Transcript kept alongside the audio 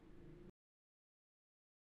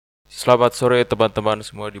Selamat sore teman-teman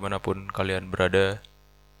semua dimanapun kalian berada.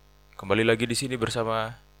 Kembali lagi di sini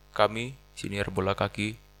bersama kami, senior bola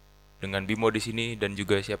kaki, dengan Bimo di sini dan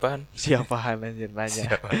juga siapaan? Siapaan anjir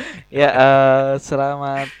nanya. Siapa? Ya,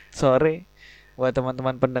 selamat sore buat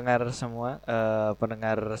teman-teman pendengar semua,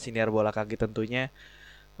 pendengar siniar bola kaki tentunya.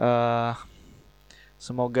 Eh,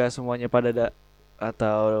 Semoga semuanya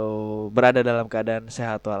atau berada dalam keadaan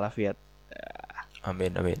sehat walafiat.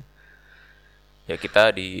 Amin, amin. Ya kita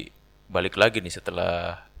di balik lagi nih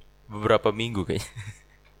setelah beberapa minggu kayaknya.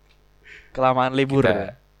 Kelamaan libur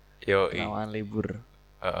ya. Kita yoi, Kelamaan libur.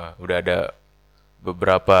 udah ada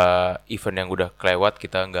beberapa event yang udah kelewat,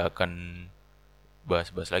 kita nggak akan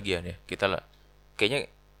bahas-bahas lagi ya nih. Kita lah kayaknya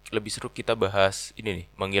lebih seru kita bahas ini nih,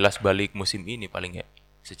 mengilas balik musim ini paling ya.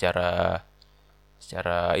 Secara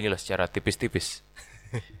secara inilah secara tipis-tipis.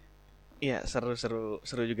 Iya, seru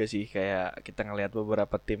juga sih, kayak kita ngelihat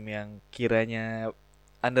beberapa tim yang kiranya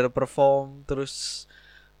underperform terus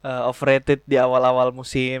overrated di awal-awal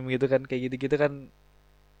musim gitu kan, kayak gitu-gitu kan.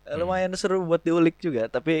 Hmm. Lumayan seru buat diulik juga,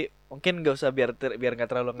 tapi mungkin gak usah biar nggak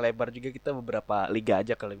terlalu ngelebar juga, kita beberapa liga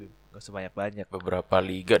aja kali, gak usah banyak-banyak. Beberapa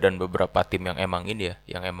liga dan beberapa tim yang emang ini ya,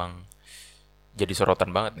 yang emang jadi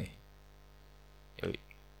sorotan banget nih. Yoi.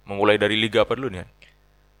 Memulai dari liga apa dulu nih?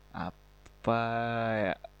 Apa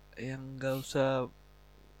ya yang gak usah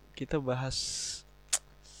kita bahas?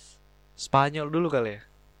 Spanyol dulu kali ya.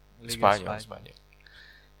 Liga Spanyol, Spanyol. Spanyol.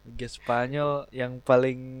 Liga Spanyol yang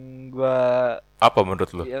paling gua, Apa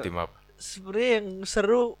menurut lo ya, tim apa? sebenarnya yang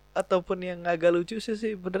seru ataupun yang agak lucu sih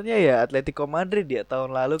sebenarnya ya Atletico Madrid ya.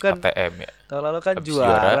 ATM ya. Tahun lalu kan Habis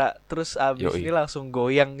juara, juara, terus abis ini yoi. langsung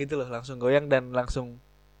goyang gitu loh, langsung goyang dan langsung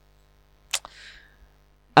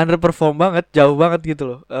underperform banget, jauh banget gitu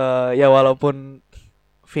loh. Ya walaupun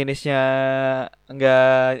finishnya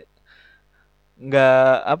nggak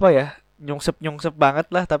apa ya, nyungsep nyungsep banget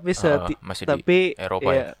lah, Masih di tapi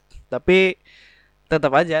Eropa ya. ya, tapi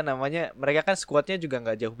tetap aja namanya mereka kan skuadnya juga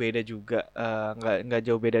nggak jauh beda juga, nggak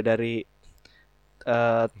jauh beda dari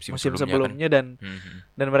Musim musim sebelumnya kan. sebelumnya, dan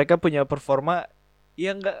Hmm. mereka punya performa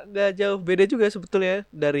yang nggak jauh beda juga sebetulnya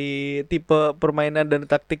dari tipe permainan dan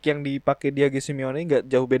taktik yang dipakai Diego Simeone, nggak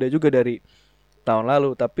jauh beda juga dari tahun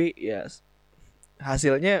lalu, tapi ya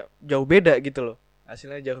hasilnya jauh beda gitu loh,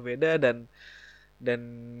 hasilnya jauh beda, dan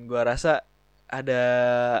gua rasa ada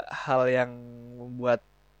hal yang membuat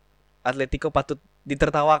Atletico patut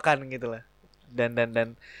ditertawakan gitu lah, dan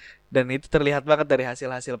itu terlihat banget dari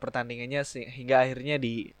hasil-hasil pertandingannya hingga akhirnya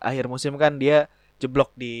di akhir musim kan dia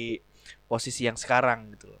jeblok di posisi yang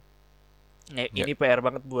sekarang gitu loh. Ya. Ini PR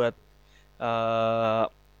banget buat uh,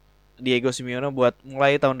 Diego Simeone buat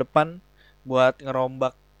mulai tahun depan, buat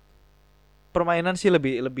ngerombak permainan sih,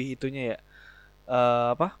 lebih lebih itunya ya.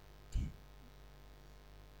 Apa?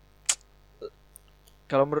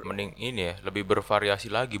 Kalau menurut, Mending ini ya, lebih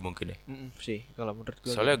bervariasi lagi mungkin ya. sih kalau menurut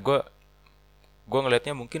gua Soalnya gitu. gue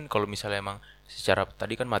ngelihatnya mungkin kalau misalnya emang secara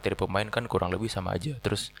tadi kan materi pemain kan kurang lebih sama aja.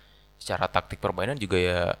 Terus secara taktik permainan juga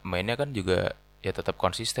ya mainnya kan juga ya tetap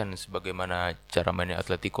konsisten sebagaimana cara mainnya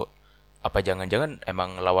Atletico. Apa jangan-jangan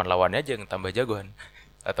emang lawan-lawannya aja yang tambah jagoan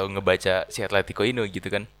atau ngebaca si Atletico ini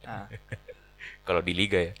gitu kan Ah, kalau di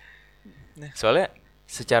liga ya. nah, Soalnya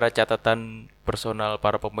secara catatan personal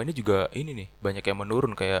para pemainnya juga ini nih banyak yang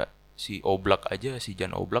menurun kayak si Oblak aja, si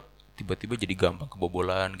Jan Oblak tiba-tiba jadi gampang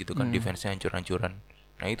kebobolan gitu kan, hmm. defense-nya hancur-hancuran.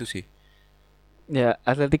 Nah itu sih. Ya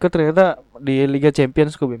Atletico ternyata di Liga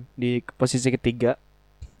Champions kok, Bim, di posisi ketiga,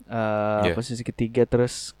 Ya, posisi ketiga,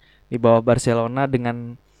 terus di bawah Barcelona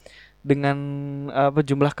dengan apa,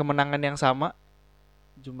 jumlah kemenangan yang yang sama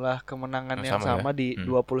ya. sama di Hmm.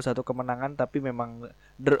 21 kemenangan, tapi memang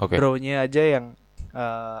Oke. draw-nya aja yang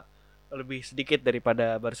uh, lebih sedikit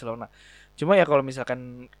daripada Barcelona. Cuma ya kalau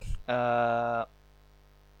misalkan uh,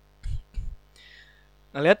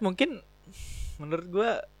 ngelihat, mungkin menurut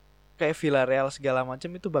gua kayak Villarreal segala macam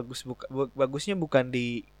itu bagusnya bukan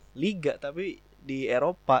di liga tapi di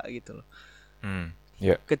Eropa gitu loh. Hmm.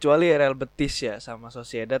 Ya. Kecuali Real Betis ya sama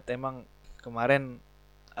Sociedad, emang kemarin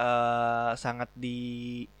sangat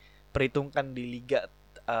diperhitungkan di liga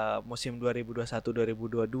musim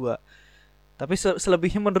 2021-2022. Tapi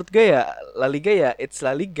selebihnya menurut gue ya La Liga, ya it's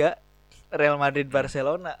La Liga, Real Madrid Hmm.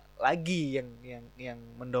 Barcelona lagi yang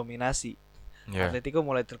mendominasi. Ya. Atletico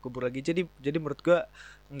mulai terkubur lagi. Jadi menurut gua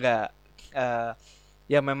nggak, uh,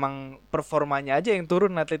 ya memang performanya aja yang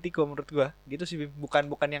turun Atletico menurut gua. Gitu sih, bukan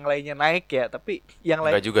bukan yang lainnya naik ya, tapi yang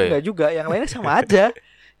lain Enggak juga ya. enggak juga, yang lainnya sama aja.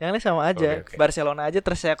 Yang lainnya sama aja. Oke, oke. Barcelona aja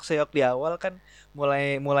terseok-seok di awal kan,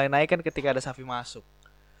 mulai mulai naik kan ketika ada Xavi masuk.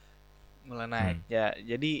 Mulai naik. Hmm. Ya,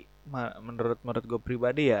 jadi menurut menurut gue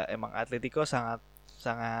pribadi ya emang Atletico sangat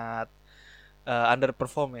sangat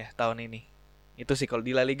underperform ya tahun ini. Itu sih kalau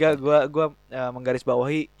di La Liga gua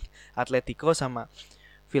menggarisbawahi Atletico sama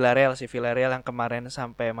Villarreal sih. Villarreal yang kemarin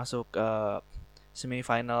sampai masuk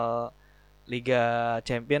semifinal Liga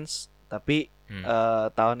Champions, tapi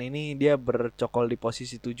tahun ini dia bercokol di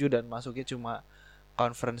posisi 7 dan masuknya cuma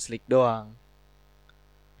Conference League doang.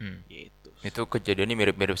 Gitu. Itu kejadiannya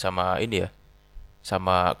mirip-mirip sama ini ya.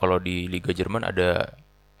 Sama kalau di Liga Jerman ada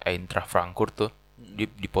Eintracht Frankfurt tuh.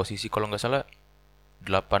 Di posisi kalau nggak salah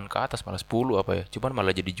 8 ke atas, malah 10 apa ya. Cuman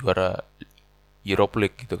malah jadi juara Europa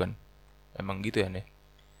League gitu kan. Emang gitu ya nih.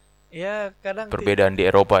 Ya kadang Perbedaan di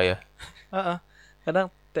Eropa ya. kadang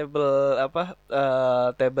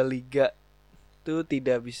table liga itu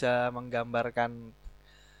tidak bisa menggambarkan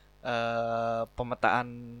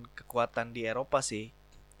pemetaan kekuatan di Eropa sih.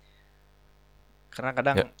 Karena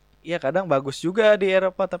kadang bagus juga di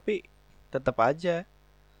Eropa tapi tetap aja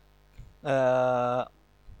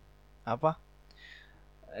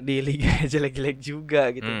di liga jelek-jelek juga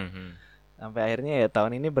gitu. Sampai akhirnya ya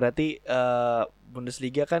tahun ini berarti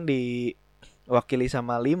Bundesliga kan diwakili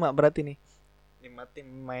sama 5 berarti nih. 5 tim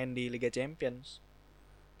main di Liga Champions.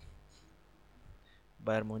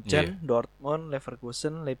 Bayern Munchen, Dortmund,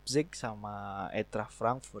 Leverkusen, Leipzig sama Eintracht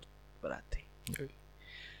Frankfurt berarti.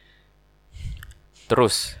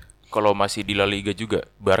 Terus kalau masih di La Liga juga,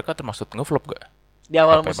 Barca termasuk ngeflop gak? Di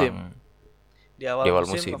awal musim. Di awal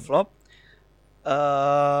musim ngeflop.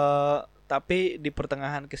 Tapi di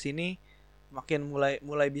pertengahan kesini makin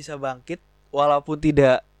mulai bisa bangkit, walaupun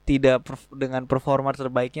tidak dengan performa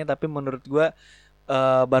terbaiknya, tapi menurut gua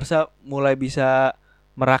Barca mulai bisa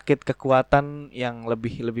merakit kekuatan yang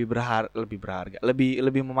lebih berharga,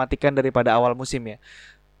 lebih mematikan daripada awal musim ya.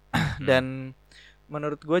 Dan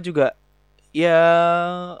menurut gua juga ya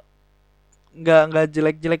nggak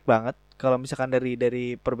jelek-jelek banget kalau misalkan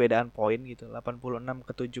dari perbedaan poin gitu, 86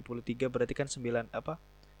 ke 73 berarti kan 9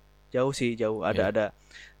 jauh ada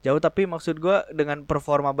jauh, tapi maksud gue dengan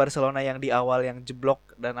performa Barcelona yang di awal yang jeblok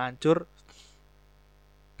dan hancur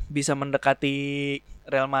bisa mendekati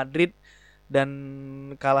Real Madrid dan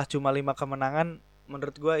kalah cuma 5 kemenangan,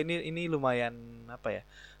 menurut gue ini lumayan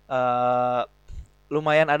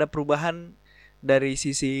lumayan ada perubahan dari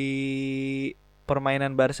sisi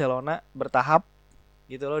permainan Barcelona bertahap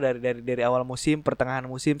gitu loh, dari awal musim, pertengahan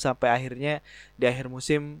musim sampai akhirnya di akhir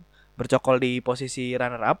musim bercokol di posisi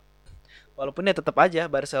runner up. Walaupun ya tetap aja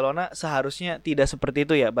Barcelona seharusnya tidak seperti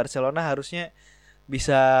itu ya. Barcelona harusnya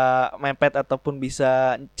bisa mepet ataupun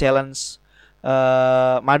bisa challenge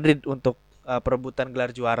Madrid untuk perebutan gelar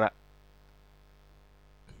juara.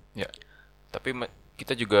 Ya. Tapi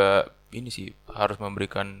kita juga ini sih harus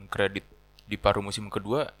memberikan kredit di paruh musim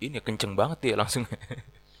kedua ini kenceng banget ya, langsung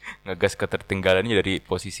ngegas ketertinggalannya dari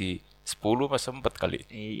posisi 10 pas sempat kali.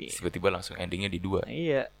 Tiba-tiba langsung endingnya di 2.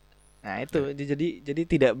 Iya. Nah itu jadi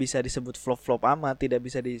tidak bisa disebut flop amat, tidak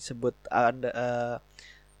bisa disebut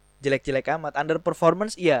jelek-jelek amat.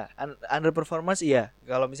 Underperformance iya.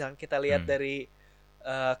 Kalau misalkan kita lihat dari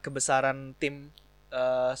kebesaran tim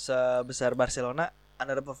sebesar Barcelona,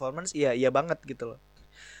 underperformance iya banget gitu loh.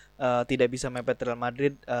 Tidak bisa mepet Real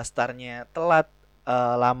Madrid, startnya telat,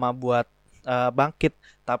 lama buat bangkit.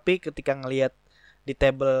 Tapi ketika ngelihat di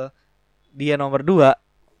table dia nomor 2,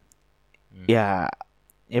 ya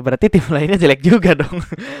berarti tim lainnya jelek juga dong.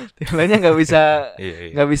 Tim lainnya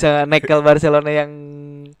nggak bisa nekel Barcelona yang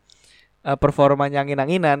performanya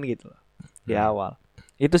angin-anginan gitu di awal.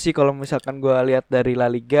 Itu sih kalau misalkan gue lihat dari La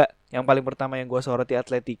Liga, yang paling pertama yang gue soroti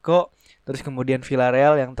Atletico, terus kemudian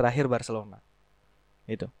Villarreal, yang terakhir Barcelona.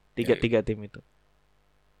 Itu tiga tim itu.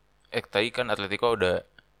 Tadi kan Atletico udah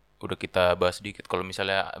kita bahas sedikit. Kalau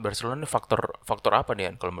misalnya Barcelona ini faktor apa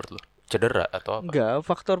nih kalau menurut lo? Cedera atau apa? Enggak,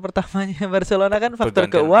 faktor pertamanya Barcelona kan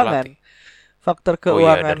faktor keuangan. Faktor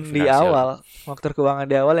keuangan di awal. Faktor keuangan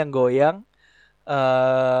di awal yang goyang,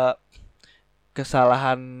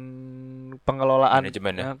 kesalahan pengelolaan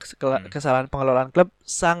manajemen, kesalahan pengelolaan klub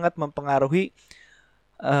sangat mempengaruhi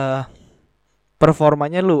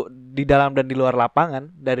performanya lu di dalam dan di luar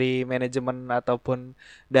lapangan, dari manajemen ataupun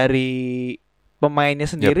dari pemainnya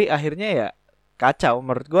sendiri. Akhirnya ya kacau.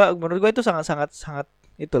 Menurut gua itu sangat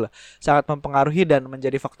mempengaruhi dan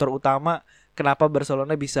menjadi faktor utama kenapa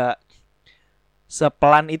Barcelona bisa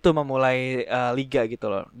sepelan itu memulai liga gitu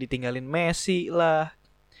loh. Ditinggalin Messi lah,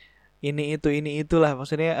 itulah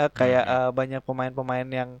maksudnya kayak banyak pemain-pemain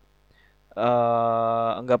yang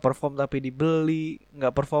nggak perform tapi dibeli,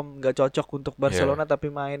 nggak perform, nggak cocok untuk Barcelona tapi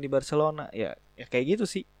main di Barcelona, ya kayak gitu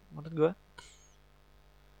sih menurut gua.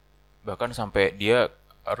 Bahkan sampai dia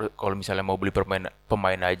kalau misalnya mau beli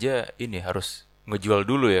pemain aja ini harus ngejual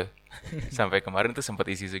dulu ya. Sampai kemarin tuh sempat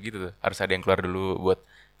isu gitu tuh. Harus ada yang keluar dulu buat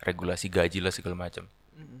regulasi gaji lah segala macam.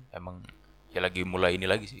 Emang ya lagi mulai ini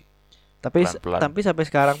lagi sih. Tapi Pelan-pelan. tapi sampai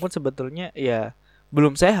sekarang pun sebetulnya ya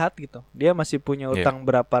belum sehat gitu. Dia masih punya utang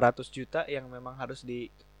berapa ratus juta yang memang harus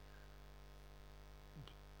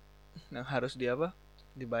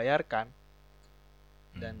dibayarkan.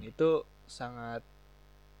 Dan itu sangat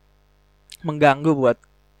mengganggu buat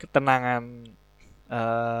ketenangan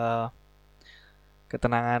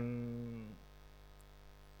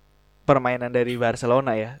permainan dari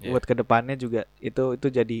Barcelona ya. Buat kedepannya juga itu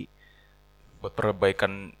jadi buat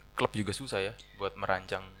perbaikan klub juga susah ya, buat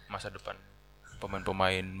merancang masa depan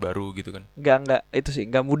pemain-pemain baru gitu kan. Enggak itu sih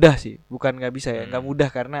enggak mudah sih, bukan enggak bisa ya, enggak mudah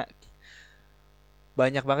karena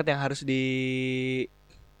banyak banget yang harus dibenahi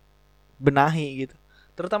gitu.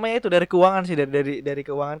 Terutama ya itu dari keuangan sih, dari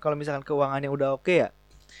keuangan. Kalau misalkan keuangannya udah oke ya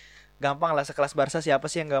gampang lah. Sekelas Barca siapa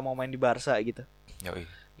sih yang enggak mau main di Barca gitu. Yoi.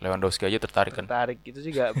 Lewandowski aja tertarik kan. Tertarik itu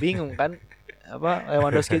juga bingung kan.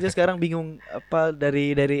 Lewandowski aja sekarang bingung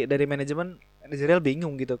dari manajemen Israel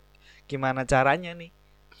bingung gitu. Gimana caranya nih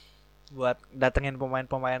buat datengin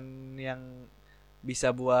pemain-pemain yang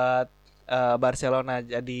bisa buat Barcelona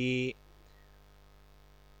jadi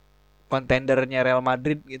kontendernya Real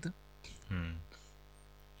Madrid gitu.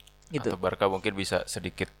 Gitu. Atau Barca mungkin bisa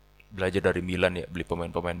sedikit belajar dari Milan ya, beli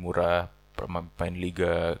pemain-pemain murah, pemain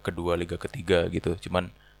liga kedua, liga ketiga gitu. Cuman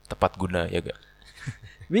tepat guna ya gak?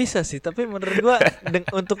 Bisa sih, tapi menurut gua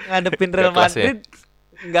untuk ngadepin Real Madrid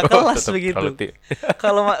nggak kelas begitu.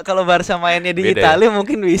 Kalau Barca mainnya di Italia ya?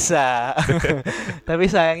 Mungkin bisa. Tapi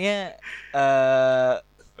sayangnya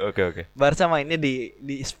Oke. Barca mainnya di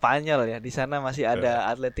Spanyol ya. Di sana masih ada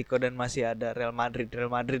Atletico dan masih ada Real Madrid. Real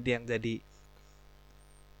Madrid yang jadi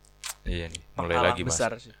iya nih, mulai lagi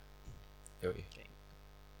besar sih. Yoi.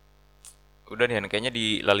 Udah nih, kayaknya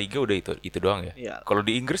di La Liga udah itu doang ya. Kalau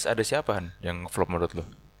di Inggris ada siapa yang flop menurut lo?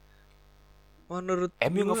 Menurut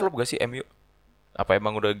MU ngeflop gak sih MU? Apa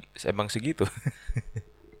emang segitu?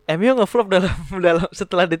 MU ngeflop dalam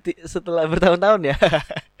setelah bertahun-tahun ya.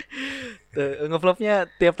 Ngeflopnya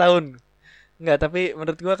tiap tahun. Enggak, tapi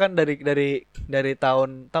menurut gua kan dari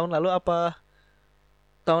tahun lalu apa?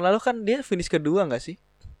 Tahun lalu kan dia finish kedua enggak sih?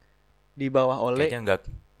 Di bawah Ole. Kayaknya enggak.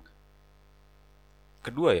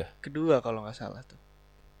 Kedua ya? Kedua kalau enggak salah tuh.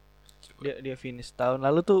 Dia finish tahun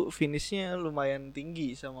lalu tuh finishnya lumayan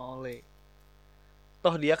tinggi sama Ole.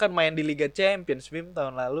 Toh dia kan main di Liga Champions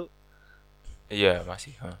tahun lalu. Iya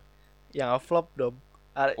masih. Yang ngeflop dong.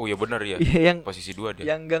 Oh iya benar ya. Yang posisi 2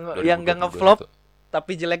 dia. Yang gak ngeflop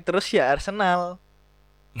tapi jelek terus ya Arsenal.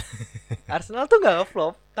 Arsenal tuh gak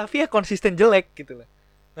ngeflop tapi ya konsisten jelek gitu lah.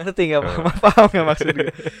 Ngerti gak? Paham gak maksud gue?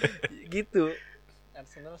 Gitu.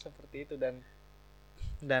 Arsenal seperti itu dan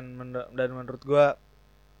menurut gue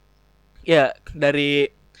ya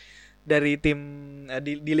dari tim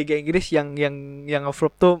di Liga Inggris yang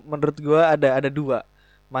ngeflop tuh menurut gue ada 2,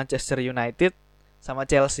 Manchester United sama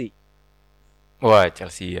Chelsea. Wah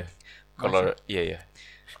Chelsea ya. Kalau iya ya.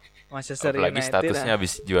 Manchester apalagi United statusnya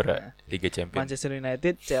habis juara Liga Champions. Manchester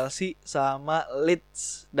United, Chelsea sama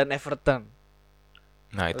Leeds dan Everton.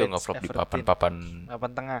 Nah itu ngeflop di papan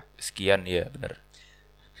tengah. Sekian ya benar.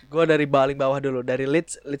 Gue dari paling bawah dulu, dari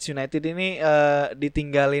Leeds United ini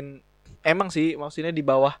ditinggalin. Emang sih maksudnya di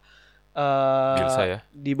bawah Bielsa ya.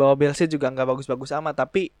 Di bawah Bielsa juga nggak bagus-bagus amat,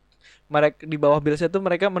 tapi mereka di bawah Bielsa tuh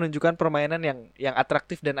mereka menunjukkan permainan yang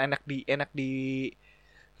atraktif dan enak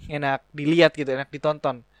dilihat gitu, enak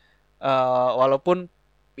ditonton. Walaupun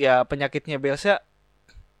ya penyakitnya Bielsa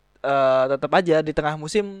tetap aja di tengah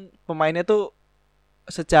musim pemainnya tuh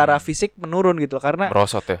secara fisik menurun gitu karena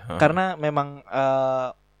merosot ya. Karena memang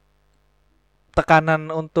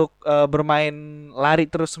tekanan untuk bermain lari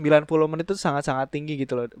terus 90 menit itu sangat-sangat tinggi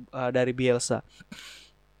gitu loh dari Bielsa.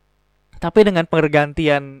 Tapi dengan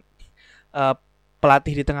pergantian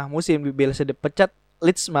pelatih di tengah musim, Bielsa dipecat,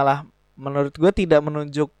 Leeds malah menurut gue tidak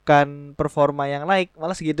menunjukkan performa yang naik,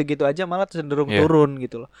 malah segitu-gitu aja, malah cenderung turun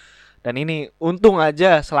gitu loh. Dan ini untung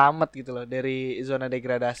aja selamat gitu loh dari zona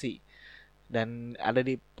degradasi dan ada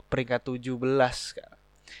di peringkat 17 sekarang.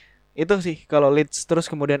 Itu sih kalau Leeds. Terus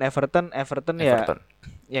kemudian Everton.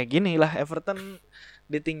 Ya gini lah, Everton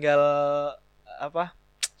ditinggal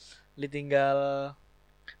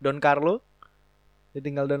Don Carlo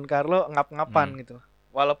ngap-ngapan gitu.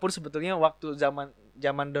 Walaupun sebetulnya waktu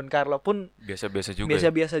zaman Don Carlo pun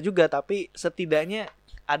biasa-biasa juga, tapi setidaknya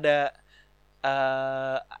ada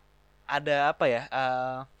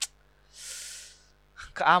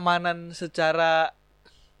keamanan secara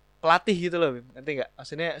pelatih gitu loh, ngerti nggak?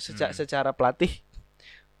 Maksudnya secara pelatih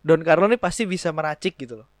Don Carlo ini pasti bisa meracik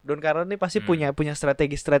gitu loh. Don Carlo ini pasti punya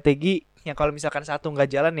strategi yang kalau misalkan satu nggak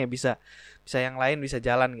jalan ya bisa yang lain bisa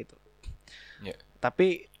jalan gitu. Yeah.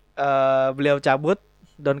 Tapi beliau cabut,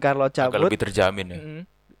 Don Carlo Agak cabut. lebih terjamin ya.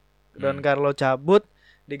 Don Carlo cabut,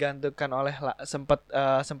 digantikan oleh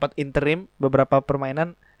sempat interim beberapa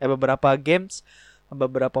permainan, beberapa games,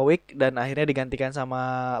 beberapa week, dan akhirnya digantikan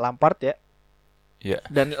sama Lampard ya. Iya.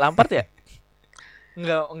 Dan Lampard ya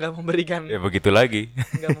nggak memberikan Ya begitu lagi.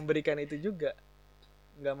 nggak memberikan itu juga,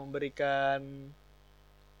 nggak memberikan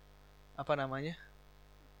apa namanya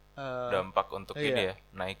Dampak untuk iya. ini ya,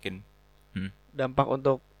 naikin. Dampak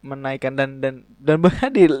untuk menaikkan dan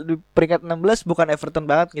bahkan di peringkat 16 bukan Everton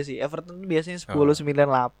banget nggak sih? Everton tuh biasanya 10, 9,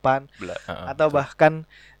 8 atau betul. bahkan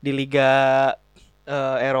di Liga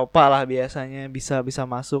Eropa lah biasanya bisa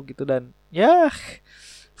masuk gitu, dan ya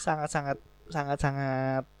sangat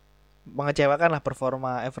mengecewakan lah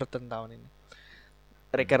performa Everton tahun ini.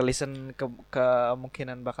 Richarlison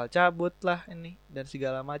kemungkinan bakal cabut lah ini dan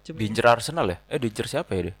segala macem. Diincer Arsenal ya? Diincer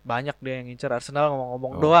siapa ya dia? Banyak dia yang ngincer. Arsenal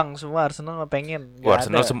ngomong-ngomong doang, semua Arsenal mah pengen.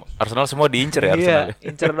 Arsenal semua diincer ya Arsenal. Iya,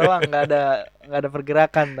 incer doang, nggak ada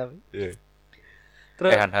pergerakan tapi. Yeah.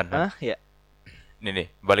 Terus, Han. Ya.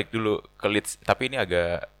 Nih, balik dulu ke Leeds. Tapi ini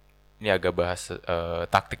agak bahas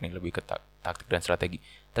taktik nih, lebih ke taktik dan strategi.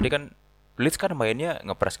 Tadi kan Leeds kan mainnya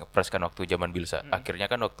ngepres kan waktu zaman Bielsa.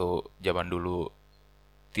 Akhirnya kan waktu zaman dulu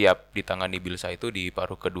tiap ditangani Bielsa itu di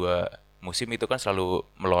paruh kedua musim itu kan selalu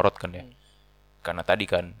melorot kan ya. Karena tadi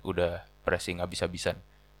kan udah pressing habis-habisan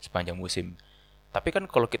sepanjang musim. Tapi kan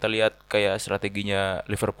kalau kita lihat kayak strateginya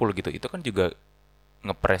Liverpool gitu, itu kan juga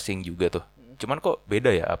ngepressing juga tuh. Cuman kok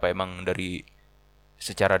beda ya? Apa emang dari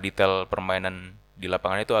secara detail permainan di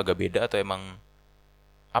lapangan itu agak beda, atau emang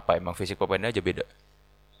fisik pemainnya aja beda?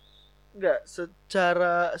 Enggak,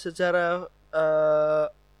 secara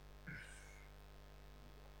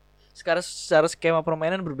secara skema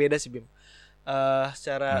permainan berbeda sih Bim.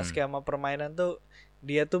 Secara skema permainan tuh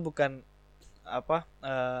dia tuh bukan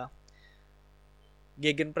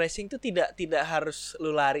gegen pressing tuh tidak harus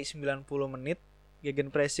lu lari 90 menit.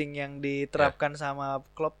 Gegen pressing yang diterapkan sama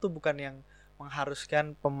klub tuh bukan yang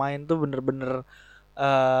mengharuskan pemain tuh bener-bener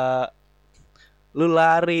lu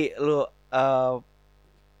lari,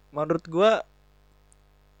 menurut gua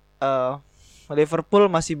Liverpool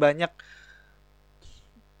masih banyak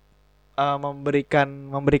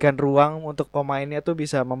memberikan ruang untuk pemainnya tuh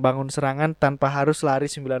bisa membangun serangan tanpa harus lari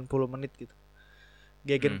 90 menit gitu.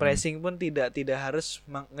 Gegen pressing pun tidak harus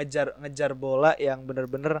ngejar bola yang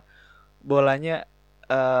benar-benar bolanya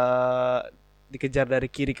dikejar dari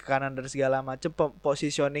kiri ke kanan dan segala macam.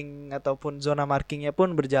 Positioning ataupun zona markingnya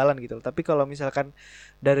pun berjalan gitu. Tapi kalau misalkan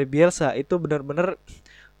dari Bielsa itu benar-benar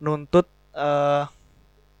nuntut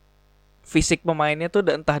fisik pemainnya tuh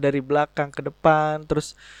entah dari belakang ke depan.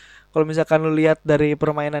 Terus kalau misalkan lu lihat dari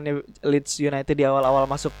permainannya Leeds United di awal-awal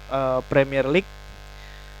masuk Premier League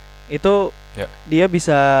itu dia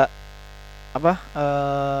bisa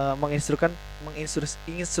menginstruksikan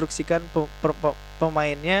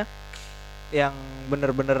pemainnya yang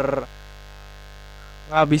benar-benar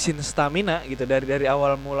ngabisin stamina gitu dari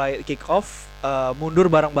awal mulai kick off, mundur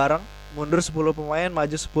bareng-bareng, mundur 10 pemain,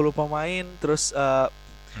 maju 10 pemain, terus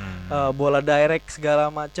bola direct segala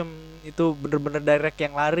macem itu bener-bener direct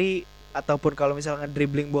yang lari, ataupun kalau misalkan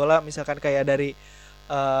dribbling bola misalkan kayak dari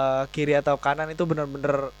kiri atau kanan itu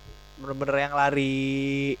bener-bener yang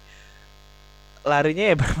larinya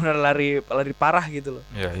ya bener-bener lari parah gitu loh.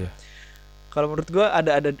 Iya. Kalau menurut gue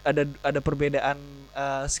ada perbedaan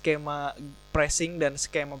skema pressing dan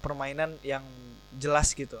skema permainan yang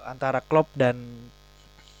jelas gitu antara Klopp dan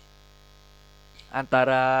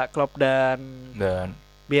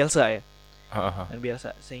Bielsa ya. Dan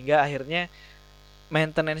Bielsa, sehingga akhirnya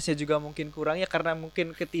maintenance-nya juga mungkin kurang ya, karena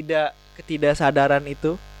mungkin ketidaksadaran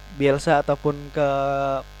itu Bielsa ataupun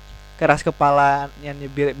keras kepalanya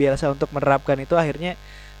Bielsa untuk menerapkan itu, akhirnya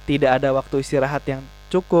tidak ada waktu istirahat yang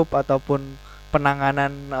cukup ataupun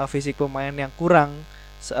penanganan fisik pemain yang kurang.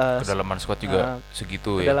 Kedalaman squad juga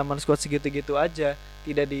segitu ya. Kedalaman squad segitu-gitu aja,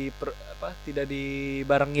 tidak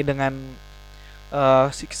dibarengi dengan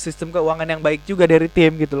sistem keuangan yang baik juga dari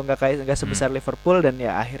tim gitu loh, nggak sebesar Liverpool. Dan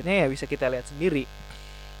ya akhirnya ya bisa kita lihat sendiri,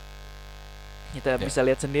 bisa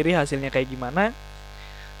lihat sendiri hasilnya kayak gimana.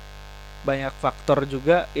 Banyak faktor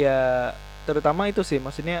juga ya, terutama itu sih,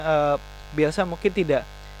 maksudnya biasa mungkin tidak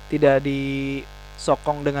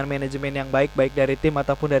disokong dengan manajemen yang baik dari tim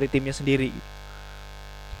ataupun dari timnya sendiri.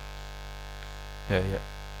 Ya.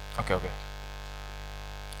 Oke.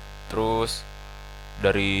 Terus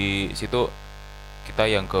dari situ kita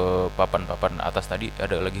yang ke papan atas tadi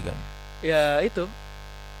ada lagi kan? Ya itu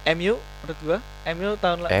MU, menurut gua MU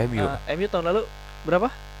tahun lalu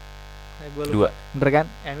berapa? Gua lupa. 2. Bener kan?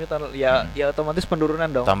 MU tahun ya otomatis penurunan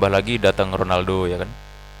dong. Tambah lagi datang Ronaldo ya kan?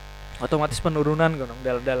 otomatis penurunan kan dong,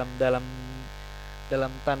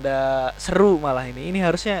 dalam tanda seru malah ini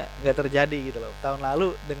harusnya nggak terjadi gitu loh. Tahun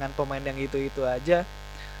lalu dengan pemain yang itu aja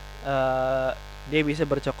dia bisa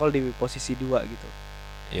bercokol di posisi 2 gitu.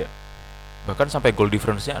 Iya. Bahkan sampai goal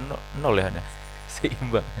difference-nya nol ya, Nah.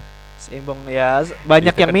 Seimbang ya,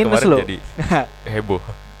 banyak Itu yang kan minus kemarin loh. jadi heboh.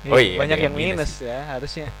 Iya, Oh iya, banyak ada yang minus ya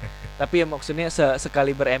harusnya. Tapi ya maksudnya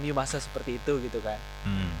sekali ber-MU masa seperti itu gitu kan.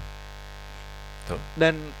 Tuh.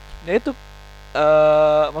 Dan ya itu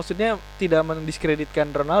maksudnya tidak mendiskreditkan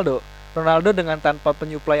Ronaldo. Ronaldo dengan tanpa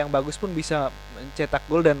penyuplai yang bagus pun bisa mencetak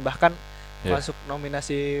gol dan bahkan masuk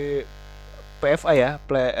nominasi PFA ya,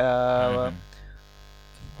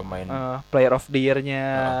 pemain Player of the Year-nya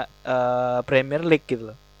Premier League gitu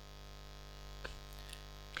loh.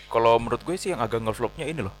 Kalau menurut gue sih yang agak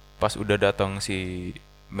ngeflopnya ini loh. Pas udah datang si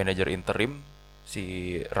manajer interim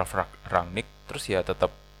si Rangnick, terus ya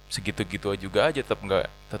tetap segitu-gitu juga aja,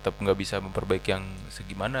 tetap nggak bisa memperbaiki yang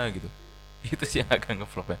segimana gitu. Itu sih yang agak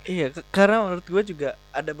ngeflop ya. Iya, karena menurut gue juga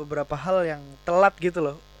ada beberapa hal yang telat gitu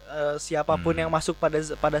loh. Siapapun yang masuk pada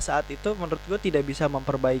saat itu menurut gue tidak bisa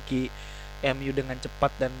memperbaiki MU dengan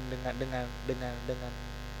cepat dan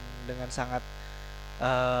dengan sangat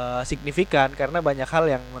signifikan, karena banyak hal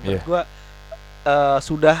yang menurut gue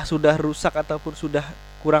sudah rusak ataupun sudah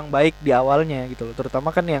kurang baik di awalnya gitu loh.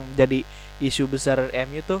 Terutama kan yang jadi isu besar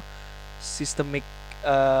MU tuh sistemik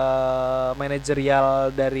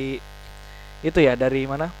manajerial dari itu ya, dari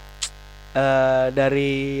mana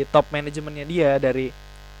dari top manajemennya dia, dari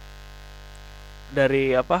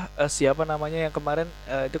siapa namanya yang kemarin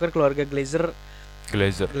itu kan keluarga Glazer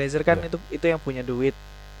kan, itu yang punya duit,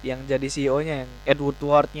 yang jadi CEO-nya yang Edward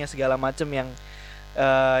Ward-nya segala macem, yang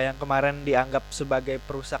kemarin dianggap sebagai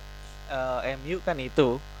perusak MU kan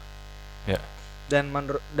itu. Dan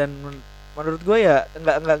menurut gue ya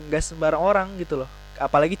nggak sembarang orang gitu loh,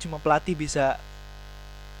 apalagi cuma pelatih bisa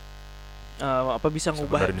bisa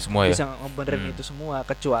ngubah semua ya? Bisa ngebenerin itu semua,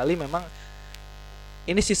 kecuali memang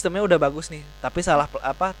ini sistemnya udah bagus nih, tapi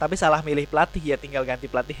salah milih pelatih, ya tinggal ganti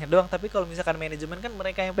pelatihnya doang. Tapi kalau misalkan manajemen kan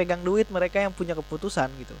mereka yang pegang duit, mereka yang punya keputusan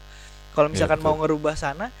gitu. Kalau misalkan mau ngerubah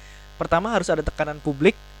sana, pertama harus ada tekanan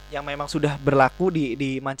publik yang memang sudah berlaku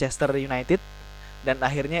di Manchester United, dan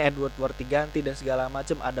akhirnya Edward Ward diganti dan segala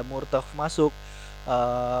macam, ada Murtough masuk,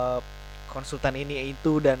 konsultan ini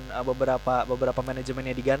itu, dan beberapa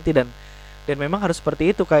manajemennya diganti, dan memang harus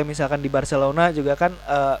seperti itu. Kayak misalkan di Barcelona juga kan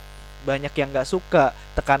banyak yang nggak suka,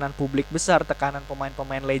 tekanan publik besar, tekanan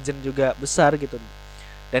pemain-pemain legend juga besar gitu,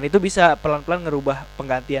 dan itu bisa pelan-pelan ngerubah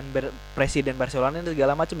penggantian presiden Barcelona dan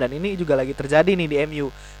segala macam. Dan ini juga lagi terjadi nih di MU.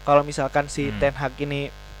 Kalau misalkan si Ten Hag ini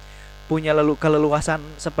punya keleluasan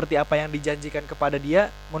seperti apa yang dijanjikan kepada dia,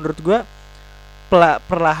 menurut gue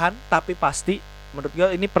perlahan tapi pasti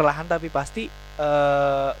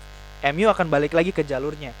MU akan balik lagi ke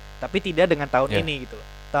jalurnya, tapi tidak dengan tahun ini gitu loh.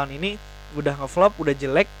 Tahun ini udah ngeflop, udah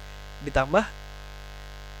jelek, ditambah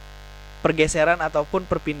pergeseran ataupun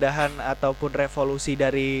perpindahan ataupun revolusi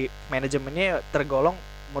dari manajemennya tergolong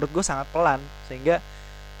menurut gue sangat pelan, sehingga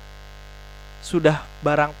sudah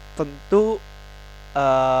barang tentu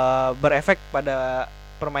berefek pada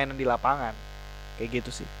permainan di lapangan kayak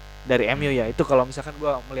gitu sih dari MU ya. Itu kalau misalkan gue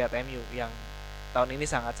melihat MU yang tahun ini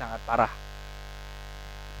sangat-sangat parah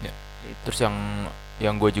ya. Terus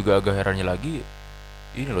yang gue juga agak herannya lagi,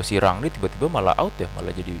 ini loh, si Rangnick tiba-tiba malah out ya,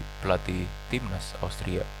 malah jadi pelatih timnas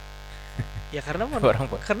Austria. Ya karena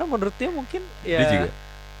menurut dia mungkin ya dia juga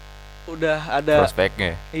udah ada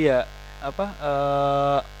prospeknya. Iya,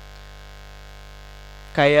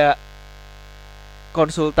 kayak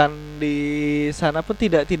konsultan di sana pun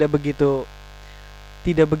tidak begitu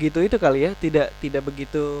itu kali ya, tidak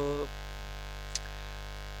begitu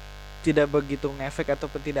ngefek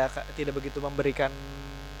ataupun tidak begitu memberikan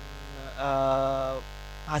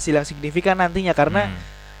hasil yang signifikan nantinya, karena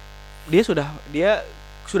dia sudah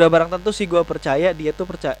barang tentu sih, gue percaya dia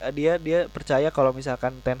percaya kalau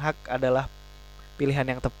misalkan Ten Hag adalah pilihan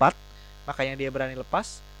yang tepat, makanya dia berani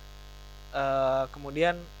lepas.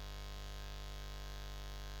 Kemudian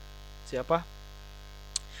siapa,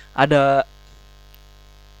 ada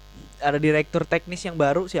direktur teknis yang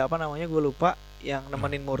baru, siapa namanya gue lupa, yang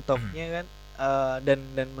nemenin Murtough-nya kan,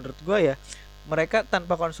 dan menurut gue ya mereka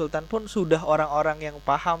tanpa konsultan pun sudah orang-orang yang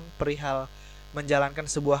paham perihal menjalankan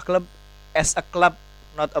sebuah klub as a club,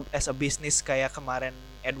 not as a business kayak kemarin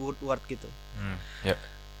Edward Ward gitu.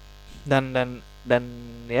 Dan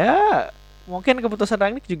ya mungkin keputusan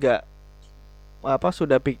Rangnick juga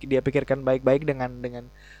sudah dia pikirkan baik-baik dengan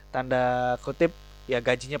tanda kutip ya,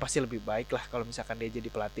 gajinya pasti lebih baik lah kalau misalkan dia jadi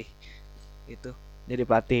pelatih itu, jadi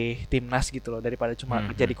pelatih timnas gitu loh, daripada cuma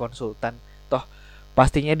jadi konsultan. Toh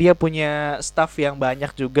pastinya dia punya staff yang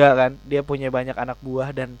banyak juga kan, dia punya banyak anak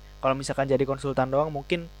buah, dan kalau misalkan jadi konsultan doang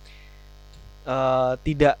mungkin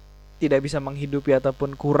tidak tidak bisa menghidupi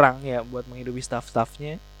ataupun kurang ya buat menghidupi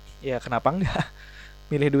staff-staffnya. Ya kenapa enggak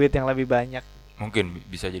milih duit yang lebih banyak. Mungkin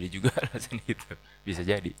bisa jadi juga alasan itu. Bisa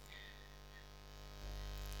jadi.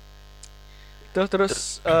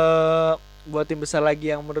 Terus buat tim besar lagi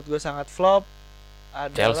yang menurut gue sangat flop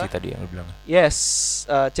Chelsea adalah tadi yang lu bilang. yes,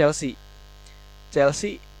 Chelsea.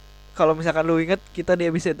 Kalau misalkan lu inget, kita di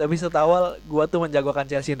episode awal gua tuh menjagokan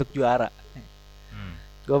Chelsea untuk juara.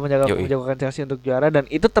 Gua Yoi. menjagokan Chelsea untuk juara, dan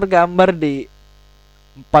itu tergambar di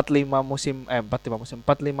 45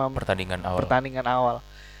 pertandingan awal.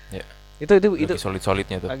 Ya. Itu Lagi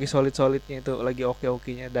solid-solidnya tuh. lagi solid-solidnya itu, lagi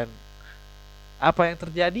oke-okenya, dan apa yang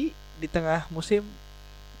terjadi di tengah musim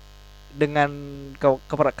dengan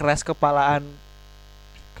keras kepalaan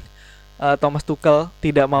Thomas Tuchel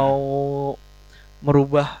tidak mau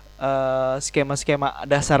merubah skema-skema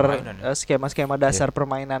dasar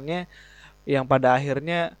permainannya, yang pada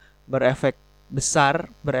akhirnya berefek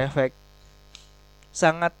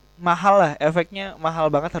sangat mahal lah, efeknya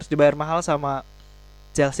mahal banget, harus dibayar mahal sama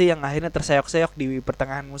Chelsea yang akhirnya terseok-seok di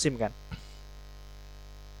pertengahan musim kan.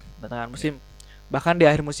 Bahkan di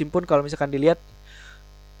akhir musim pun kalau misalkan dilihat,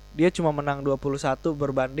 dia cuma menang 21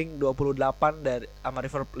 berbanding 28 dari sama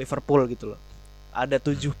Liverpool gitu loh. Ada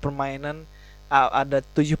 7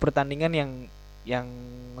 pertandingan yang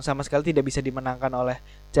sama sekali tidak bisa dimenangkan oleh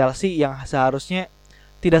Chelsea, yang seharusnya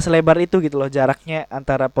tidak selebar itu gitu loh jaraknya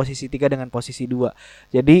antara posisi 3 dengan posisi 2.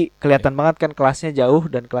 Jadi kelihatan banget kan kelasnya jauh,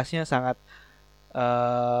 dan kelasnya sangat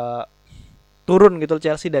turun gitu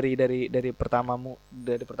Chelsea dari pertama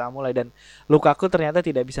mulai, dan Lukaku ternyata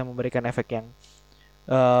tidak bisa memberikan efek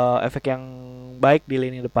yang baik di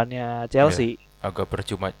lini depannya Chelsea. Agak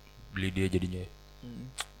percuma beli dia jadinya.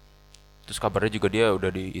 Terus kabarnya juga dia udah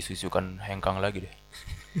diisu-isukan hengkang lagi deh.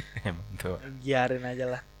 Emang tuh. Biarin aja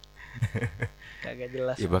lah. Kagak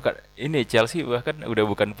jelas. Ya bahkan ini Chelsea bahkan udah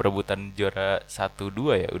bukan perebutan juara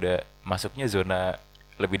 1-2 ya, udah masuknya zona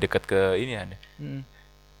lebih dekat ke ini ada.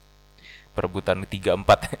 Perebutan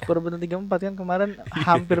 3-4. Perebutan 3-4 kan kemarin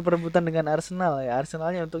hampir perebutan dengan Arsenal ya.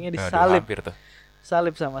 Arsenalnya untungnya disalip. Hampir tuh.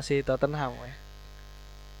 Salib sama si Tottenham ya.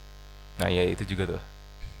 Nah ya itu juga tuh.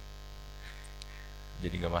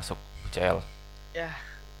 Jadi gak masuk CL. Ya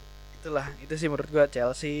itulah, itu sih menurut gua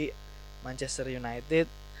Chelsea, Manchester United,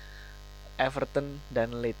 Everton,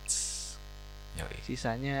 dan Leeds. Yoi.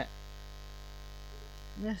 Sisanya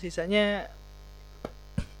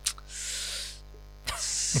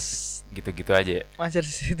gitu-gitu aja ya.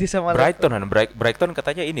 Manchester City sama Brighton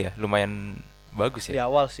katanya ini ya lumayan bagus ya.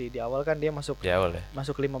 Di awal kan dia masuk 5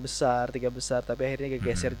 besar, 3 besar, tapi akhirnya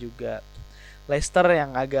geser juga. Leicester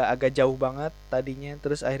yang agak jauh banget tadinya,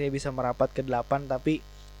 terus akhirnya bisa merapat ke 8, tapi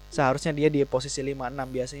seharusnya dia di posisi 5-6.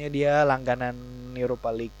 Biasanya dia langganan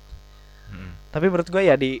Europa League. Tapi menurut gue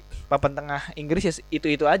ya di papan tengah Inggris ya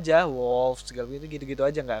itu aja, Wolves segala gitu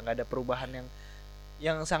aja, nggak ada perubahan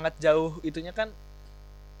yang sangat jauh itunya kan.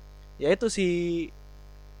 Ya itu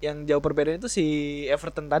yang jauh perbedaan itu si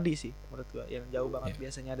Everton tadi sih menurut gua, yang jauh banget.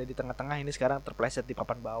 Biasanya ada di tengah-tengah, ini sekarang terpleset di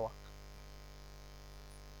papan bawah.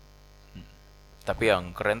 Tapi yang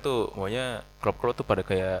keren tuh maunya klub-klub tuh pada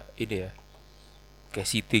kayak ini ya, kayak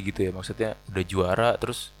City gitu ya, maksudnya udah juara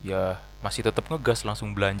terus ya masih tetap ngegas,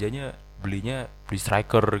 langsung belinya beli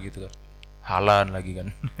striker gitu kan, Haaland lagi kan.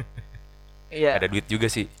 Iya. Ada duit juga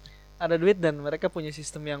sih. Ada duit dan mereka punya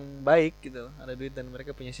sistem yang baik gitu.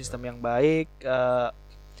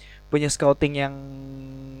 Punya scouting yang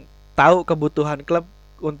tahu kebutuhan klub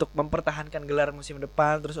untuk mempertahankan gelar musim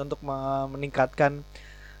depan, terus untuk meningkatkan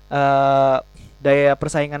daya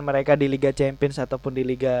persaingan mereka di Liga Champions ataupun di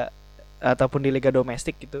liga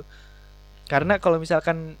domestik gitu. Karena kalau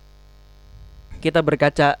misalkan kita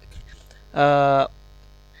berkaca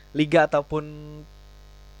liga ataupun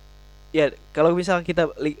ya kalau misalkan kita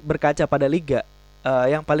berkaca pada liga,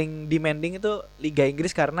 yang paling demanding itu Liga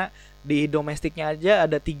Inggris, karena di domestiknya aja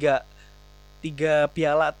ada tiga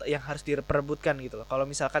piala yang harus diperebutkan gitu loh. Kalau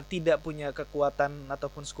misalkan tidak punya kekuatan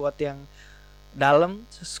ataupun skuad yang dalam,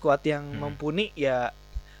 skuad yang mumpuni, ya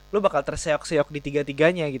lu bakal terseok-seok di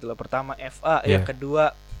tiga-tiganya gitu loh. Pertama FA, yang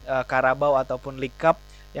kedua Carabao ataupun League Cup,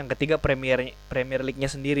 yang ketiga Premier League-nya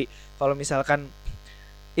sendiri. Kalau misalkan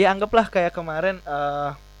ya anggaplah kayak kemarin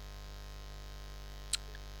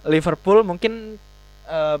Liverpool mungkin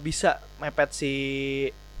bisa mepet si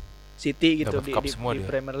City gitu di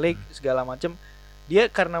Premier League segala macam. Dia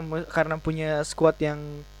karena punya skuad yang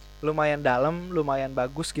lumayan dalam, lumayan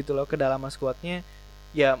bagus gitu loh, kedalaman skuadnya.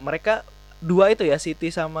 Ya mereka dua itu ya, City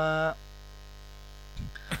sama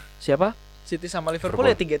siapa? City sama Liverpool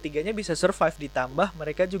ya tiga-tiganya bisa survive, ditambah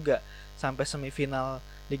mereka juga sampai semifinal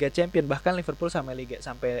Liga Champions, bahkan Liverpool sampai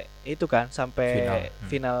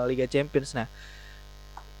final Liga Champions. Nah,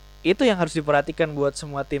 itu yang harus diperhatikan buat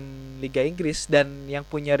semua tim Liga Inggris, dan yang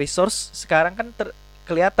punya resource sekarang kan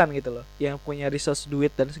kelihatan gitu loh, yang punya resource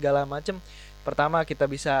duit dan segala macam. Pertama kita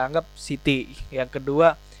bisa anggap City, yang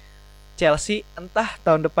kedua Chelsea, entah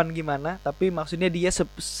tahun depan gimana, tapi maksudnya dia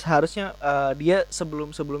seharusnya dia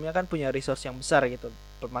sebelumnya kan punya resource yang besar gitu,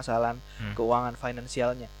 permasalahan keuangan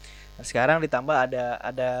finansialnya. Nah, sekarang ditambah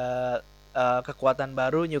ada kekuatan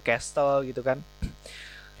baru Newcastle gitu kan.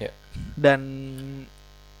 Dan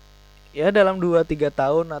ya dalam 2-3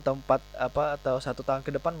 tahun atau 1 tahun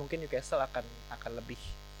ke depan mungkin Newcastle akan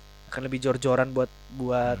lebih jor-joran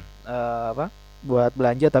buat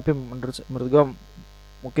belanja, tapi menurut gua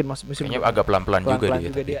mungkin musim kayaknya agak pelan-pelan juga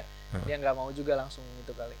dia nggak mau juga langsung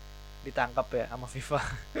itu kali ditangkap ya sama FIFA.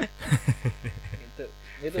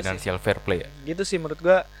 itu financial fair play ya. Gitu sih menurut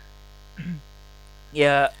gua.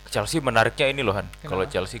 Ya Chelsea menariknya ini loh Han. Kalau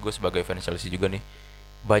Chelsea, gue sebagai fans Chelsea juga nih,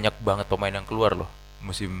 banyak banget pemain yang keluar loh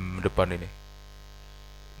musim depan ini.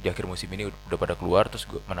 Di akhir musim ini udah pada keluar, terus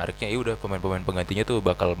gue menariknya ya udah pemain-pemain penggantinya tuh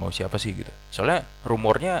bakal mau siapa sih gitu. Soalnya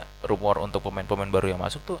rumor untuk pemain-pemain baru yang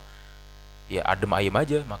masuk tuh ya adem ayem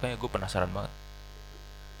aja, makanya gue penasaran banget.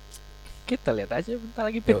 Kita lihat aja bentar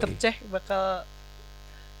lagi Peter Cech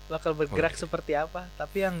bakal bergerak seperti apa.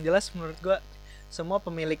 Tapi yang jelas menurut gue semua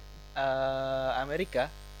pemilik Amerika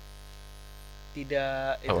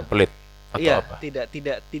tidak itu pelit atau apa? Tidak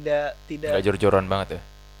nggak jor-joran banget ya.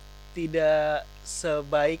 Tidak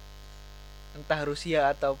sebaik entah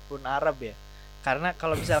Rusia ataupun Arab ya. Karena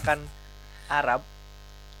kalau misalkan Arab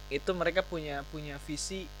itu mereka punya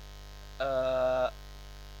visi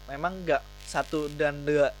memang nggak satu dengan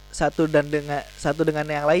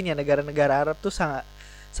yang lainnya. Negara-negara Arab tuh sangat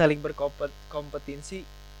saling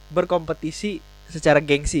berkompetisi secara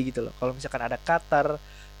gengsi gitu loh. Kalau misalkan ada Qatar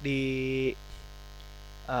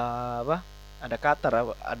ada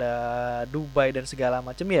Qatar, ada Dubai dan segala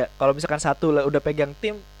macam ya. Kalau misalkan satu udah pegang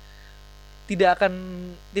tim, tidak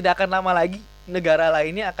akan lama lagi negara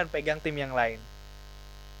lainnya akan pegang tim yang lain.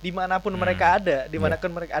 Dimanapun mereka ada,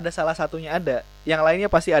 mereka ada salah satunya ada, yang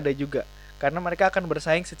lainnya pasti ada juga, karena mereka akan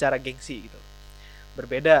bersaing secara gengsi gitu.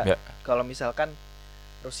 Berbeda kalau misalkan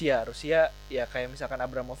Rusia ya kayak misalkan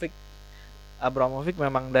Abramovich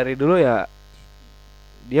memang dari dulu ya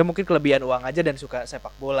dia mungkin kelebihan uang aja dan suka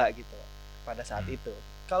sepak bola gitu pada saat itu.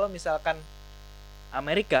 Kalau misalkan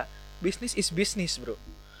Amerika, bisnis is business bro.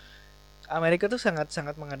 Amerika tuh sangat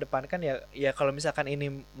mengedepankan ya kalau misalkan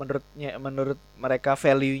ini menurut mereka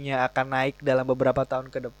value-nya akan naik dalam beberapa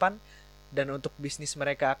tahun ke depan, dan untuk bisnis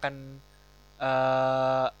mereka akan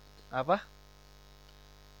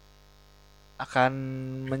akan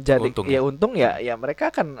menjadi untung ya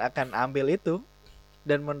mereka akan ambil itu.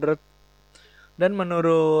 Dan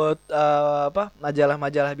menurut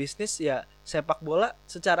majalah-majalah bisnis ya, sepak bola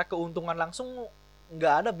secara keuntungan langsung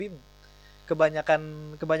nggak ada Bim.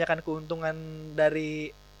 Kebanyakan keuntungan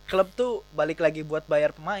dari klub tuh balik lagi buat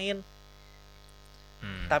bayar pemain.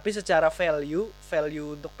 Tapi secara value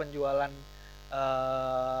untuk penjualan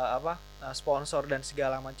sponsor dan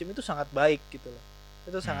segala macam itu sangat baik gitu loh.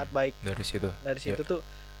 Itu sangat baik. Dari situ tuh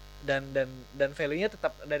dan value-nya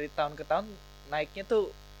tetap dari tahun ke tahun naiknya tuh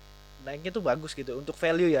bagus gitu untuk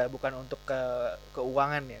value ya, bukan untuk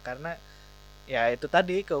keuangan ya. Karena ya itu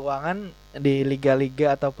tadi, keuangan di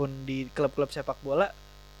liga-liga ataupun di klub-klub sepak bola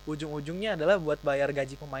ujung-ujungnya adalah buat bayar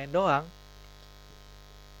gaji pemain doang.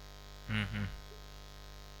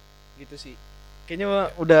 Gitu sih. Kayaknya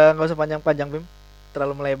udah nggak usah panjang-panjang Bim,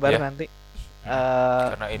 terlalu melebar nanti.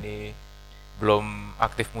 Karena ini belum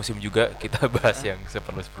aktif musim juga, kita bahas yang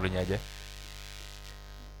seperlunya aja.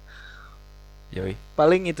 Yoi.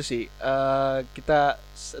 Paling itu sih, kita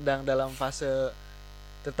sedang dalam fase,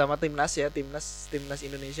 terutama timnas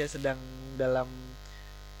Indonesia sedang dalam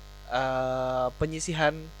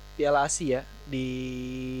penyisihan Piala Asia di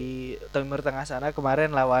Timur Tengah sana.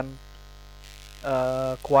 Kemarin lawan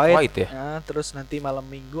Kuwait ya. Terus nanti malam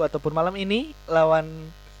Minggu ataupun malam ini lawan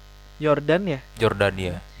Jordania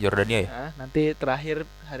ya. Nanti terakhir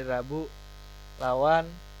hari Rabu lawan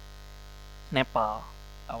Nepal.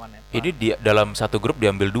 Ini dalam satu grup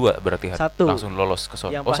diambil 2 berarti langsung lolos ke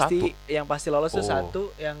yang pasti lolos tuh 1,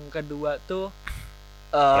 yang kedua tuh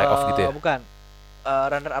playoff gitu ya? Bukan,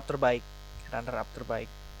 runner up terbaik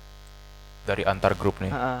dari antar grup nih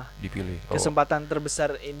dipilih. Kesempatan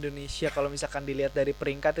terbesar Indonesia kalau misalkan dilihat dari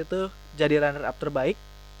peringkat itu jadi runner up terbaik,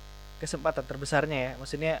 kesempatan terbesarnya ya,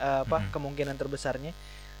 maksudnya kemungkinan terbesarnya.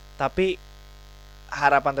 Tapi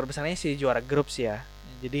harapan terbesarnya sih juara grup sih ya.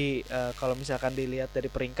 Jadi kalau misalkan dilihat dari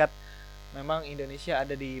peringkat, memang Indonesia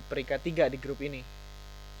ada di peringkat 3 di grup ini.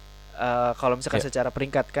 Kalau misalkan secara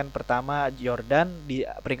peringkat kan, pertama Jordan di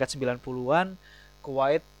peringkat 90-an,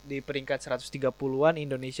 Kuwait di peringkat 130-an,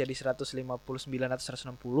 Indonesia di 159 atau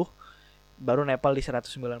 160, baru Nepal di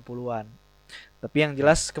 190-an. Tapi yang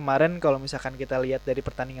jelas kemarin kalau misalkan kita lihat dari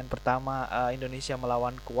pertandingan pertama Indonesia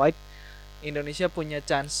melawan Kuwait, Indonesia punya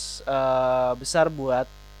chance besar buat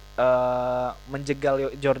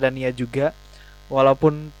menjegal Jordania juga.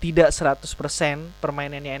 Walaupun tidak 100%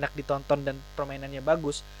 permainannya enak ditonton dan permainannya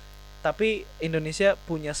bagus, tapi Indonesia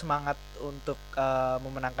punya semangat untuk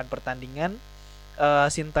memenangkan pertandingan.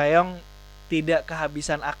 Sintayong tidak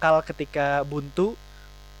kehabisan akal ketika buntu,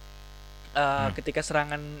 ketika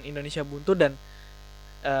serangan Indonesia buntu, dan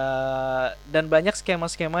banyak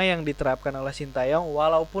skema-skema yang diterapkan oleh Sintayong,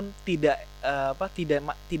 walaupun tidak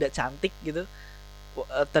cantik gitu,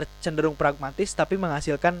 cenderung pragmatis, tapi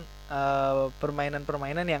menghasilkan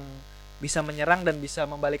permainan-permainan yang bisa menyerang dan bisa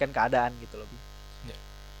membalikan keadaan gitu loh.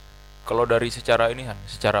 Kalau dari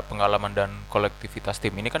secara pengalaman dan kolektivitas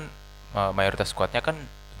tim ini kan, mayoritas skuadnya kan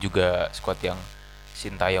juga skuad yang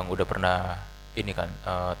Sintayong udah pernah ini kan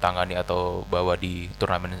tangani atau bawa di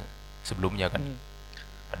turnamen sebelumnya kan.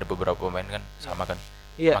 Ada beberapa pemain kan sama kan.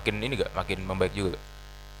 Iya. Makin membaik juga.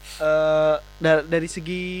 Dari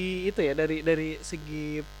segi itu ya, dari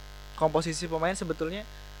segi komposisi pemain sebetulnya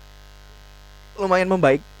lumayan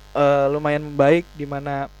membaik, di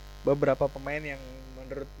mana beberapa pemain yang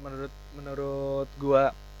menurut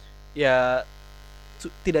gua ya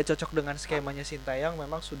tidak cocok dengan skemanya Sintayong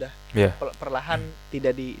memang sudah perlahan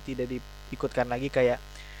tidak diikutkan lagi, kayak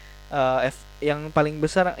yang paling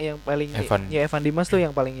besar, yang paling Evan Dimas tuh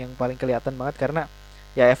yang paling kelihatan banget, karena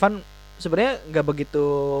ya Evan sebenarnya nggak begitu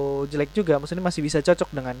jelek juga, maksudnya masih bisa cocok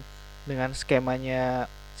dengan skemanya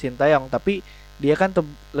Sintayong, tapi dia kan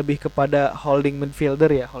lebih kepada holding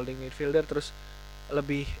midfielder, terus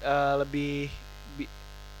lebih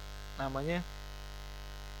namanya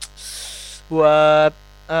buat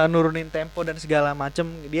nurunin tempo dan segala macem.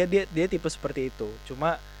 Dia tipe seperti itu.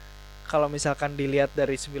 Cuma kalau misalkan dilihat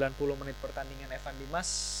dari 90 menit pertandingan Evan Dimas,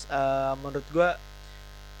 menurut gua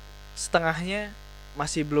setengahnya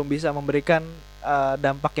masih belum bisa memberikan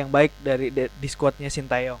dampak yang baik di skuadnya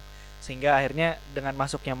Sintayong, sehingga akhirnya dengan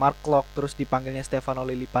masuknya Mark Klok, terus dipanggilnya Stefano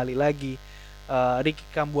Lillipali lagi, Ricky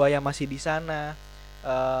Kambuaya masih di sana,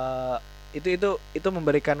 itu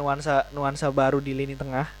memberikan nuansa baru di lini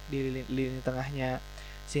tengahnya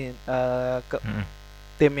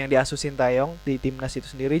tim yang diasuh Sintayong di timnas itu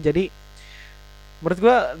sendiri. Jadi menurut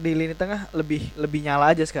gua di lini tengah lebih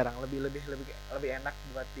nyala aja sekarang, lebih enak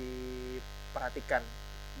buat diperhatikan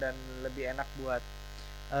dan lebih enak buat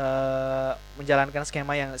menjalankan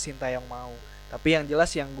skema yang Sintayong mau. Tapi yang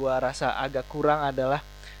jelas yang gua rasa agak kurang adalah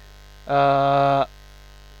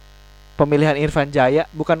pemilihan Irfan Jaya.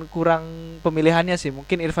 Bukan kurang pemilihannya sih,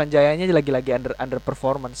 mungkin Irfan Jayanya lagi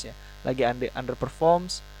underperformance ya, lagi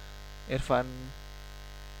underperforms.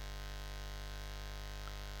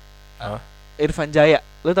 Irfan Jaya,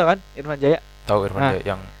 lu tau kan Irfan Jaya? Tahu Irfan Jaya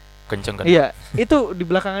yang kenceng kan? Iya, itu di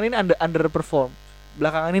belakangan ini underperform.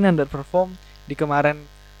 Di kemarin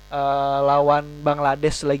lawan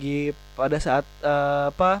Bangladesh lagi pada saat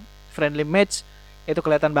friendly match, itu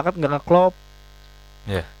kelihatan banget nggak ngeflop.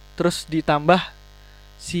 Terus ditambah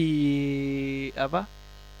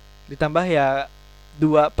ya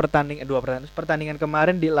pertandingan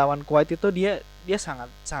kemarin di lawan Kuwait itu dia sangat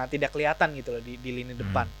tidak kelihatan gitu loh di lini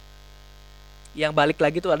depan. Yang balik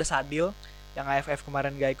lagi tuh ada Sadil yang AFF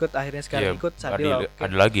kemarin gak ikut, akhirnya sekarang ikut. Sadil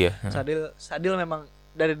ada lagi ya. Sadil memang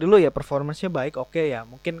dari dulu ya performance-nya baik, oke ya.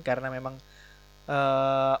 Mungkin karena memang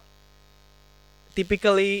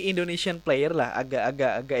typically Indonesian player lah,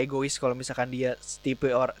 agak egois kalau misalkan dia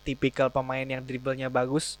tipikal pemain yang dribblenya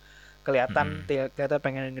bagus, kelihatan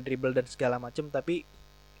pengen ngedribble dan segala macam, tapi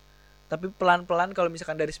pelan-pelan kalau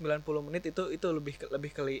misalkan dari 90 menit itu lebih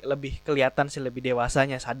kelihatan sih, lebih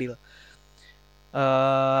dewasanya Sadil.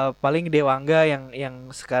 Paling Dewangga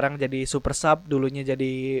yang sekarang jadi super sub, dulunya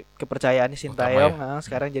jadi kepercayaannya Sintayong,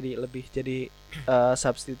 sekarang jadi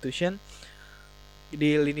substitution.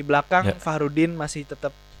 Di lini belakang Fahrudin masih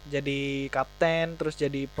tetap jadi kapten, terus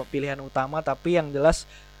jadi pilihan utama, tapi yang jelas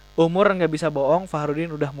umur nggak bisa bohong,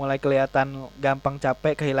 Fahrudin udah mulai kelihatan gampang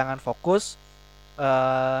capek, kehilangan fokus.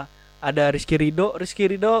 Ada Rizky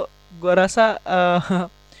Ridho gua rasa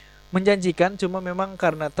menjanjikan, cuma memang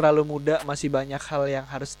karena terlalu muda, masih banyak hal yang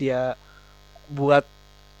harus dia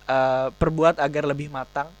perbuat agar lebih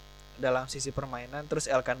matang dalam sisi permainan. Terus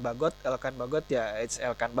Elkan Bagot ya it's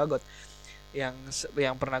Elkan Bagot.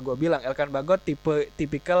 yang pernah gue bilang, Elkan Bagot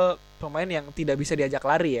tipikal pemain yang tidak bisa diajak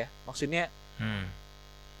lari ya. Maksudnya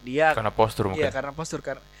dia karena postur mungkin. Iya, karena postur,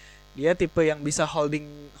 karena dia tipe yang bisa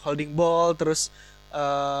holding ball, terus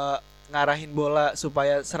ngarahin bola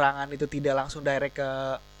supaya serangan itu tidak langsung direct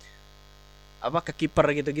ke kiper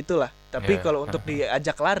gitu-gitulah. Tapi kalau untuk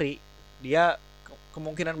diajak lari, dia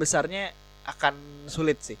kemungkinan besarnya akan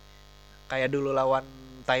sulit sih. Kayak dulu lawan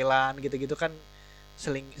Thailand gitu-gitu kan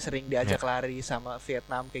sering diajak lari sama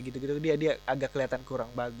Vietnam kayak gitu-gitu, dia agak kelihatan kurang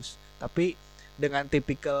bagus. Tapi dengan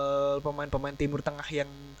tipikal pemain-pemain Timur Tengah yang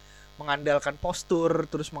mengandalkan postur,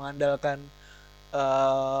 terus mengandalkan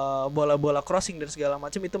bola-bola crossing dan segala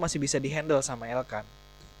macam, itu masih bisa dihandle sama Elkan.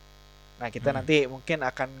 Nah, kita nanti mungkin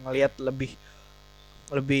akan ngelihat lebih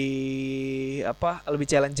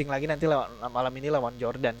challenging lagi nanti malam ini lawan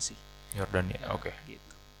Jordan sih. Jordan ya, oke. Gitu.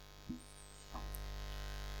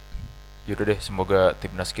 Yaudah deh, semoga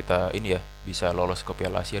timnas kita ini ya bisa lolos ke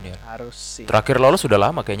Piala Asia nih ya. Harus sih. Terakhir lolos sudah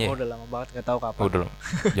lama kayaknya. Udah lama banget, nggak tahu kapan. Udah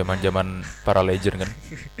zaman para legend kan.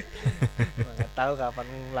 Nggak tahu kapan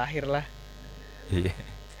lahir lah. Iya.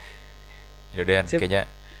 Yaudah, kayaknya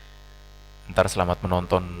ntar selamat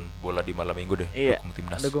menonton bola di malam minggu deh. Iya.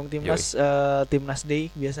 Dukung timnas. Timnas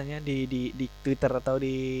Day biasanya di Twitter atau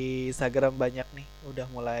di Instagram banyak nih. Udah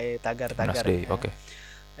mulai tagar-tagar. Timnas Day, oke.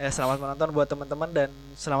 Selamat menonton buat teman-teman dan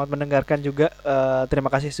selamat mendengarkan juga. Terima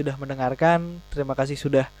kasih sudah mendengarkan. Terima kasih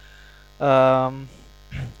sudah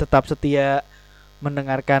tetap setia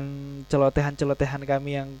mendengarkan celotehan-celotehan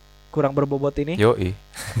kami yang kurang berbobot ini. Yoi.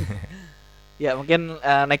 Ya, mungkin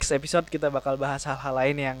next episode kita bakal bahas hal-hal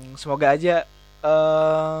lain yang semoga aja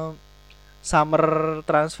summer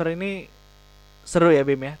transfer ini seru ya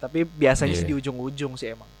Bim ya. Tapi biasanya sih di ujung-ujung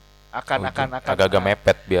sih emang akan agak-agak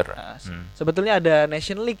mepet biar. Sebetulnya ada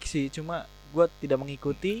Nation League sih, cuma gue tidak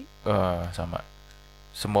mengikuti. Sama.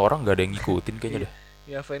 Semua orang nggak ada yang ngikutin kayaknya deh.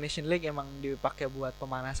 Ya, Nation League emang dipakai buat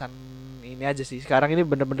pemanasan ini aja sih. Sekarang ini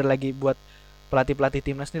bener-bener lagi buat pelatih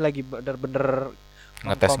timnas ini lagi bener-bener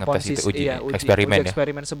ngetes itu uji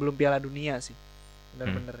eksperimen sebelum Piala Dunia sih.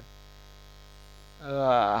 Bener-bener.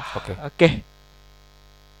 Oke.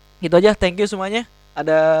 Gitu aja, thank you semuanya.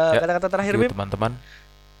 Ada kata-kata terakhir Bim? Teman-teman.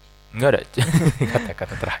 Enggak ada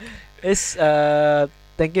kata-kata terakhir.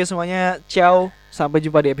 Thank you semuanya. Ciao. Sampai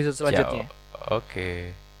jumpa di episode selanjutnya.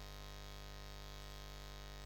 Oke.